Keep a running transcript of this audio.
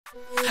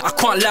I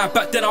can't lie,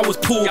 back then I was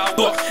poor,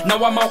 but now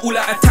I'm out all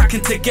out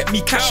attacking to get me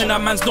cash, and that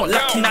man's not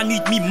lacking, I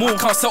need me more,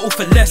 can't settle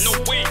for less.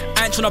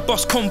 I ain't tryna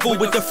bust convo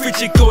with the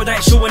frigid girl that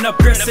ain't showing her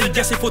breasts. And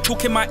yes, if we're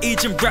talking my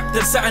age and rap,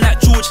 then something like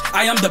George,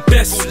 I am the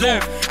best. I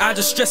had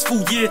a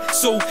stressful year,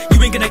 so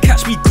you ain't gonna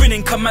catch me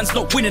grinning, cause man's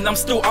not winning, I'm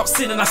still out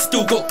sinning, I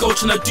still got girl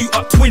tryna do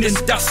up twinning.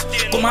 That's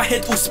got my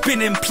head all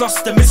spinning, plus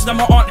the mission of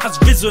my aunt has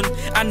risen,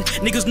 and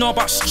niggas know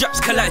about straps,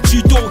 cause like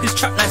judo, his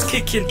trap line's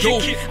kicking. Yo,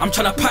 I'm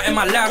tryna pattern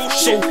my life,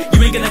 so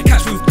you ain't gonna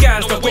catch me with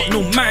guys that got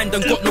no mind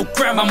and got no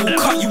gram. I'm all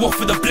cut you off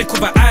with a blick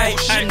of an eye,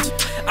 and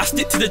I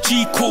stick to the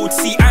G code.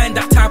 See, I ain't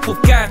that type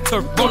of guy to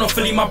run off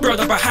and leave my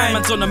brother behind.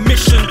 Man's on a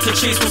mission to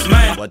chase what's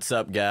mine. What's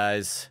up,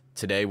 guys?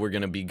 Today we're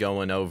gonna be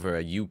going over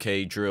a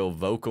UK drill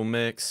vocal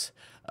mix.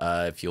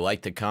 If you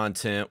like the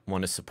content,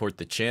 want to support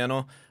the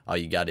channel, all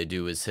you got to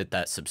do is hit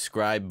that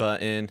subscribe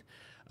button.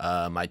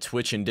 My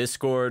Twitch and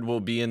Discord will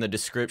be in the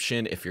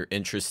description if you're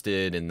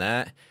interested in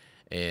that.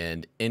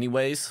 And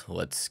anyways,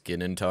 let's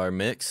get into our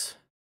mix.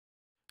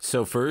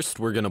 So first,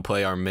 we're gonna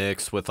play our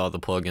mix with all the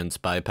plugins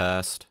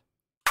bypassed.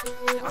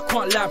 I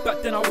can't lie,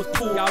 back then I was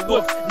poor,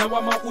 but now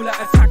I'm out all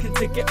out attacking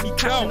to get me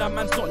cash, and that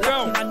man's not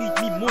lacking, I need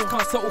me more,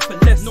 can't settle for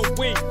less. No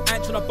way, I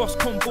ain't tryna bust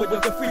convo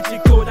with the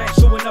frigid girl that ain't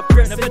showing her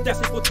breasts. Never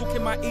that's if we're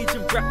talking my age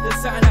and rap, then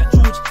something like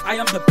George, I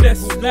am the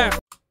best.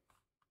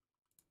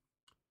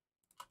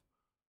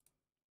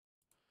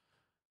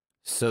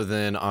 So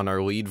then on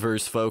our lead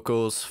verse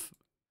vocals,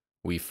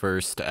 we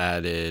first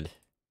added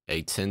a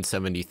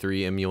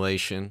 1073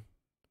 emulation.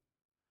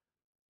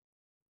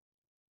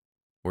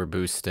 We're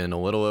boosting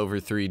a little over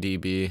 3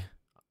 dB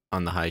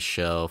on the high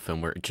shelf,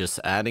 and we're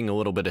just adding a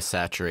little bit of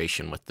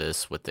saturation with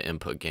this, with the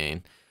input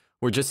gain.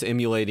 We're just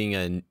emulating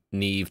a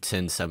Neve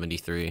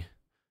 1073.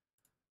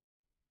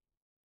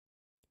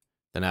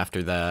 Then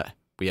after that,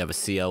 we have a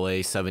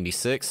CLA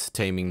 76,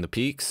 taming the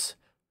peaks,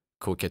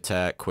 quick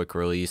attack, quick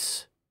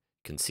release.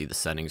 You can see the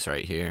settings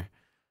right here.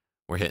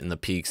 We're hitting the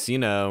peaks, you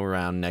know,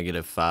 around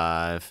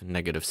 -5,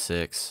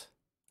 -6.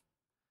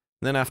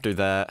 Then after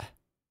that,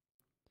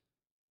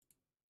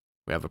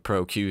 we have a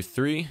Pro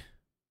Q3,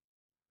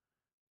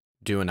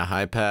 doing a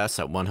high pass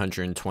at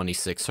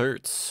 126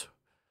 Hertz.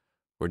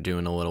 We're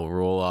doing a little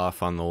roll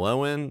off on the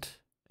low end,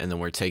 and then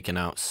we're taking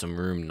out some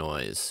room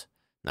noise.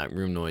 That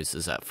room noise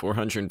is at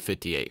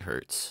 458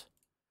 Hertz.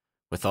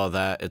 With all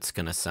that, it's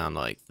gonna sound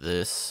like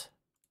this.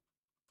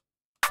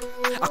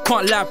 I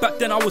can't lie, back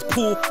then I was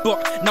poor,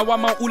 but now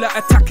I'm out all out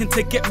attacking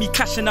to get me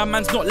cash, and that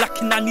man's not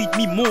lacking, I need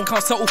me more,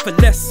 can't settle for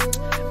less.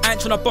 I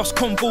ain't tryna bust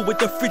convo with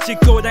the frigid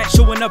girl that ain't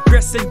showing her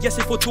breasts. And yes,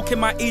 if we're talking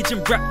my age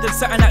and rap, then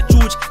something like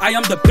George, I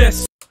am the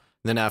best.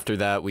 Then after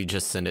that, we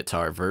just send it to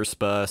our verse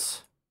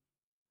bus.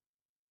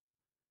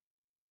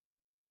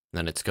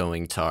 Then it's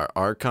going to our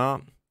R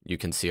comp. You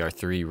can see our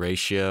 3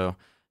 ratio,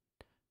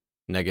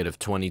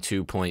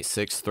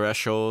 -22.6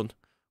 threshold.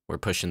 We're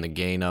pushing the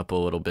gain up a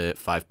little bit,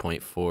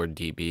 5.4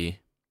 dB.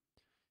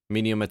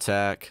 Medium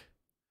attack,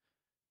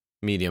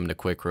 medium to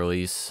quick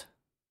release.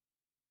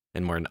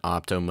 And we're in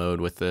opto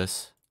mode with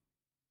this.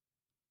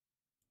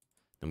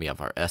 Then we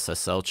have our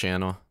SSL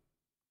channel.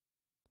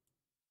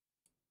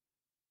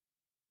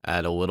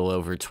 At a little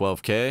over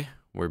 12K,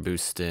 we're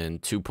boosting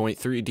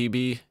 2.3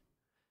 dB.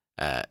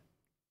 At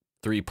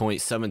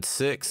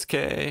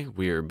 3.76K,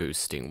 we are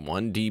boosting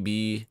 1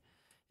 dB.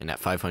 And at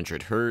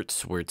 500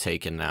 Hertz, we're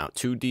taking out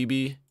 2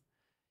 dB.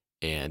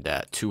 And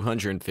at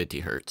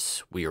 250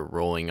 Hertz, we are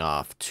rolling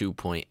off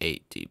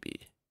 2.8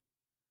 dB.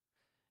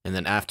 And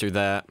then after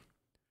that,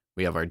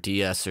 we have our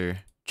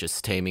de-esser,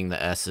 just taming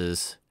the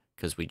S's,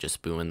 because we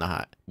just boosted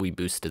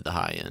the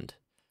high end.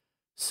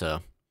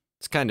 So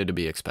it's kind of to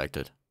be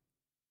expected.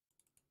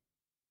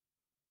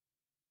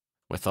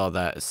 With all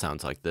that, it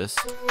sounds like this.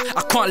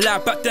 I can't lie,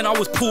 back then I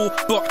was poor,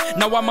 but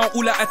now I'm out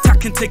all out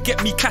attacking to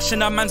get me cash,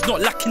 and that man's not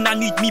lacking, I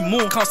need me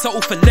more, can't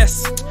settle for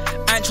less.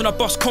 I ain't tryna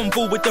bust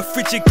convo with the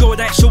frigid girl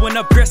that ain't showing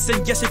her breasts.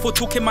 And yes, if we're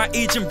talking my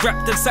age and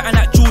rap, then something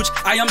like George,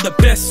 I am the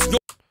best.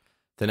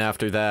 Then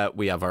after that,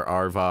 we have our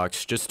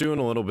RVox, just doing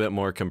a little bit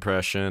more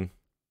compression.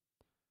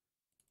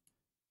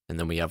 And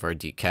then we have our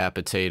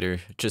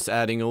decapitator, just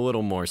adding a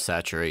little more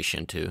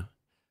saturation to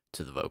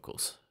the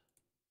vocals.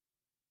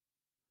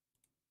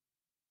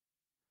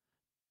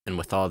 And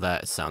with all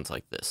that, it sounds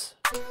like this.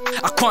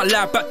 I can't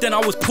lie, back then I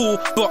was poor,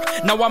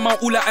 but now I'm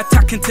out all out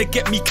attacking to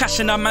get me cash,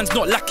 and that man's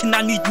not lacking,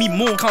 I need me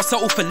more, can't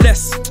settle for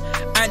less.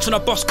 I ain't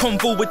tryna bust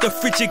convo with the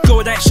frigid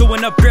girl that ain't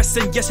showing her breasts.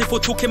 And yes, if we're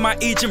talking my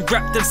age and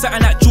rap, then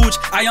something like George,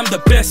 I am the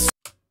best.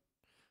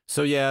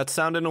 So yeah, it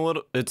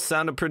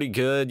sounded pretty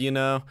good, you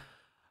know.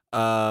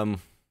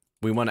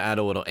 We want to add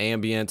a little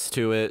ambience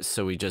to it,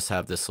 so we just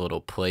have this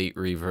little plate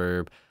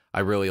reverb. I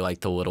really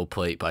like the little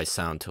plate by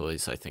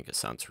Soundtoys. I think it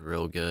sounds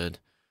real good.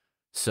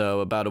 So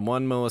about a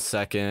 1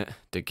 millisecond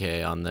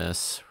decay on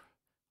this.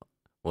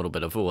 A little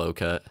bit of a low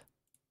cut.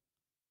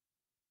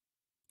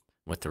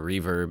 With the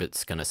reverb,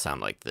 it's gonna sound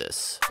like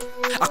this.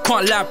 I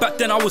can't lie, back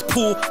then I was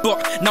poor,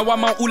 but now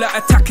I'm out all out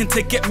attacking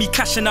to get me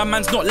cash, and that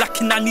man's not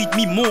lacking, I need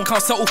me more,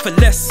 can't settle for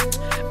less.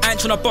 I I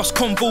ain't tryna bust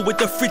convo with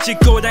the frigid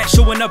girl that ain't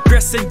showing her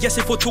breasts. And yes,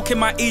 if we're talking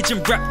my age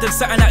and rap, then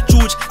something like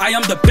George, I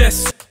am the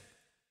best.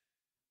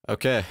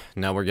 Okay,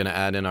 now we're gonna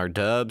add in our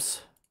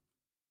dubs.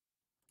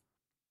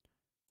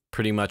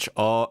 Pretty much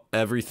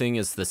everything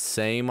is the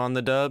same on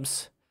the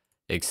dubs,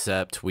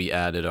 except we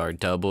added our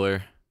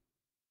doubler.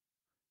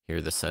 Here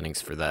are the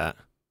settings for that.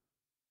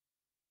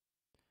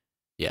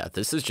 Yeah,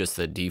 this is just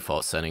the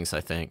default settings, I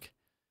think.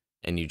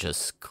 And you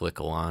just click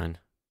a line.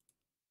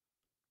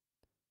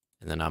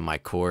 And then on my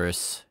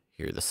chorus,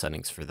 here are the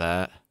settings for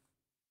that.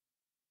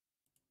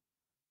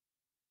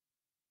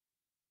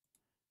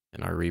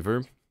 And our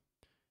reverb.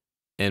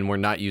 And we're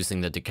not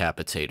using the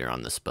decapitator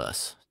on this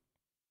bus.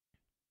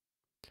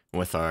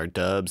 With our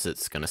dubs,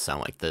 it's gonna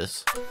sound like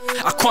this.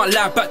 I can't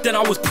lie, back then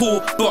I was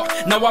poor,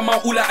 but now I'm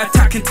out all out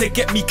attacking to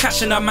get me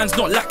cash, and that man's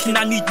not lacking,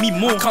 I need me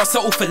more, can't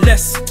settle for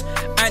less.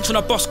 I ain't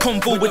tryna bust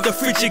convo with the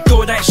frigid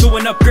girl that ain't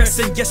showing her breasts.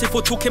 And yes, if we're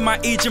talking my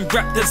age and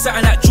rap, then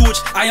something like George,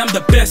 I am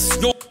the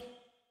best. Yo.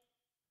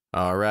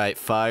 Alright,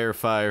 fire,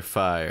 fire,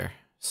 fire.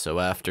 So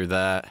after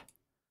that,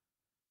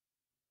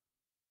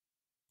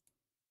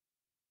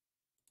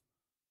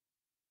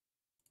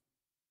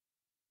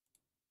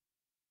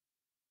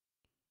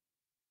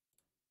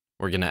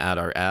 we're gonna add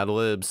our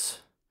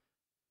ad-libs,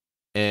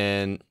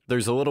 and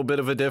there's a little bit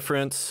of a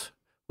difference.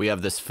 We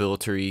have this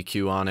filter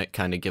EQ on it,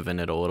 kind of giving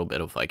it a little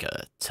bit of like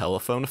a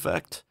telephone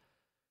effect.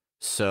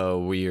 So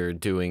we are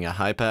doing a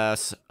high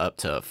pass up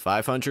to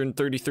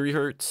 533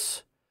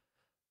 hertz,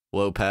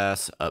 low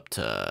pass up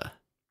to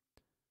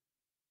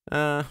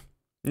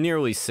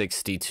nearly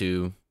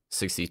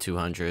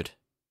 6200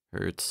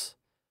 hertz,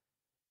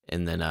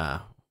 and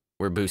then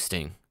we're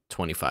boosting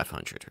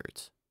 2500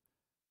 hertz.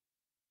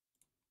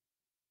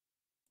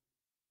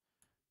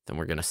 Then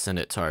we're gonna send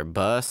it to our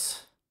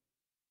bus.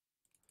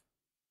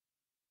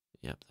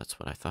 Yep, that's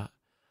what I thought.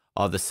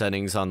 All the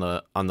settings on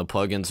the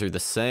plugins are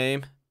the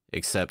same,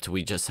 except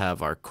we just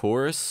have our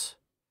chorus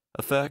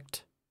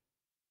effect.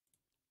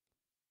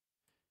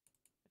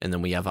 And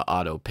then we have an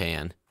auto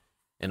pan.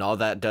 And all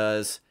that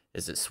does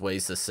is it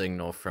sways the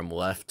signal from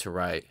left to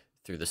right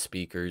through the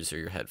speakers or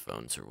your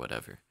headphones or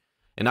whatever.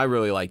 And I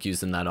really like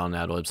using that on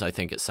ad-libs. I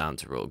think it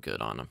sounds real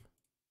good on them.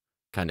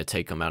 Kind of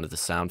take them out of the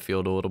sound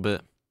field a little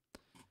bit.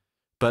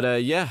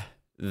 But yeah,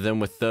 then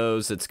with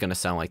those, it's gonna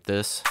sound like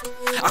this.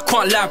 I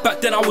can't lie,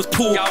 back then I was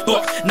poor,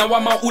 but now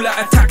I'm out all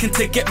out attacking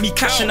to get me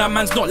cash, and that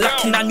man's not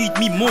lacking, I need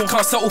me more,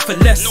 can't settle for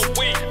less.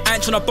 I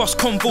ain't tryna bust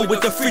convo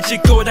with the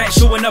frigid girl that ain't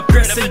showing her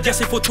breasts. And yes,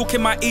 if we're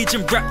talking my age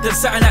and rap, then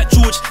something like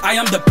George, I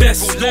am the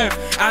best. Yo,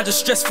 I had a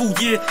stressful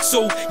year,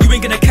 so you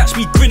ain't gonna catch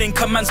me grinning,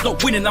 cause man's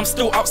not winning, I'm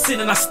still out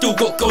sinning, I still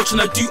got gold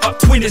tryna do up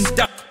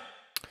twinning.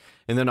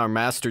 And then our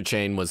master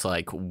chain was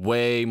like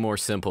way more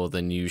simple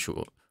than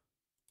usual.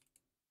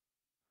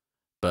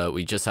 But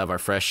we just have our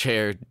fresh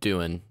hair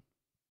doing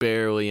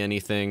barely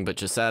anything, but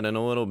just adding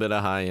a little bit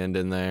of high end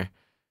in there.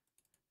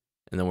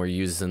 And then we're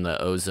using the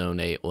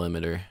Ozone 8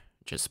 limiter,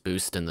 just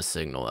boosting the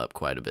signal up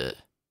quite a bit.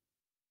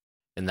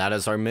 And that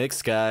is our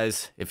mix,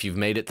 guys. If you've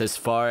made it this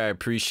far, I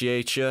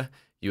appreciate you.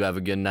 You have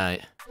a good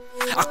night.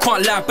 I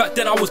can't lie, back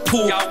then I was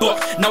poor,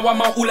 but now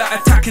I'm out all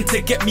out attacking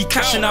to get me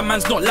cash, and that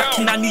man's not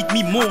lacking, I need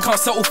me more, can't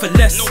settle for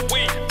less.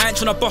 I ain't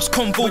tryna bust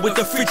convo with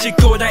the frigid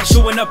girl that ain't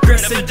showing her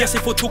breasts. And yes,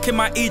 if we're talking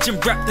my age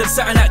and rap, then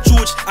something like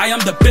George, I am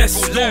the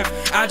best. Yo,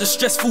 I had a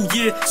stressful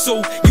year,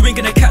 so you ain't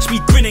gonna catch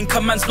me grinning,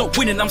 cause man's not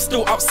winning, I'm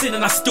still out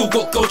sinning, I still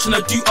got gold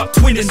tryna do up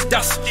twinning.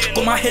 That's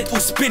got my head all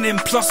spinning,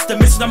 plus the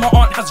mission of my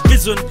aunt has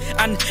risen,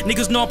 and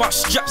niggas know about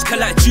straps, cause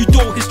like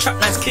judo, his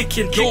trap line's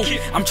kicking. Yo,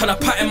 I'm tryna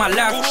pattern my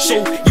life, so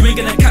you ain't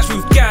gonna catch me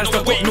with guys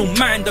that got no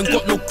mind and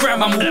got no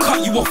gram. I'm will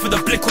cut you off with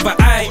a blink of an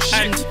eye,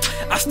 and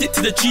I stick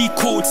to the G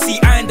code. See,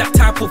 I ain't that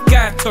type of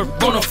guy to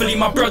run off and leave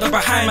my brother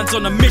behind. Man's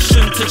on a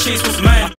mission to chase what's mine.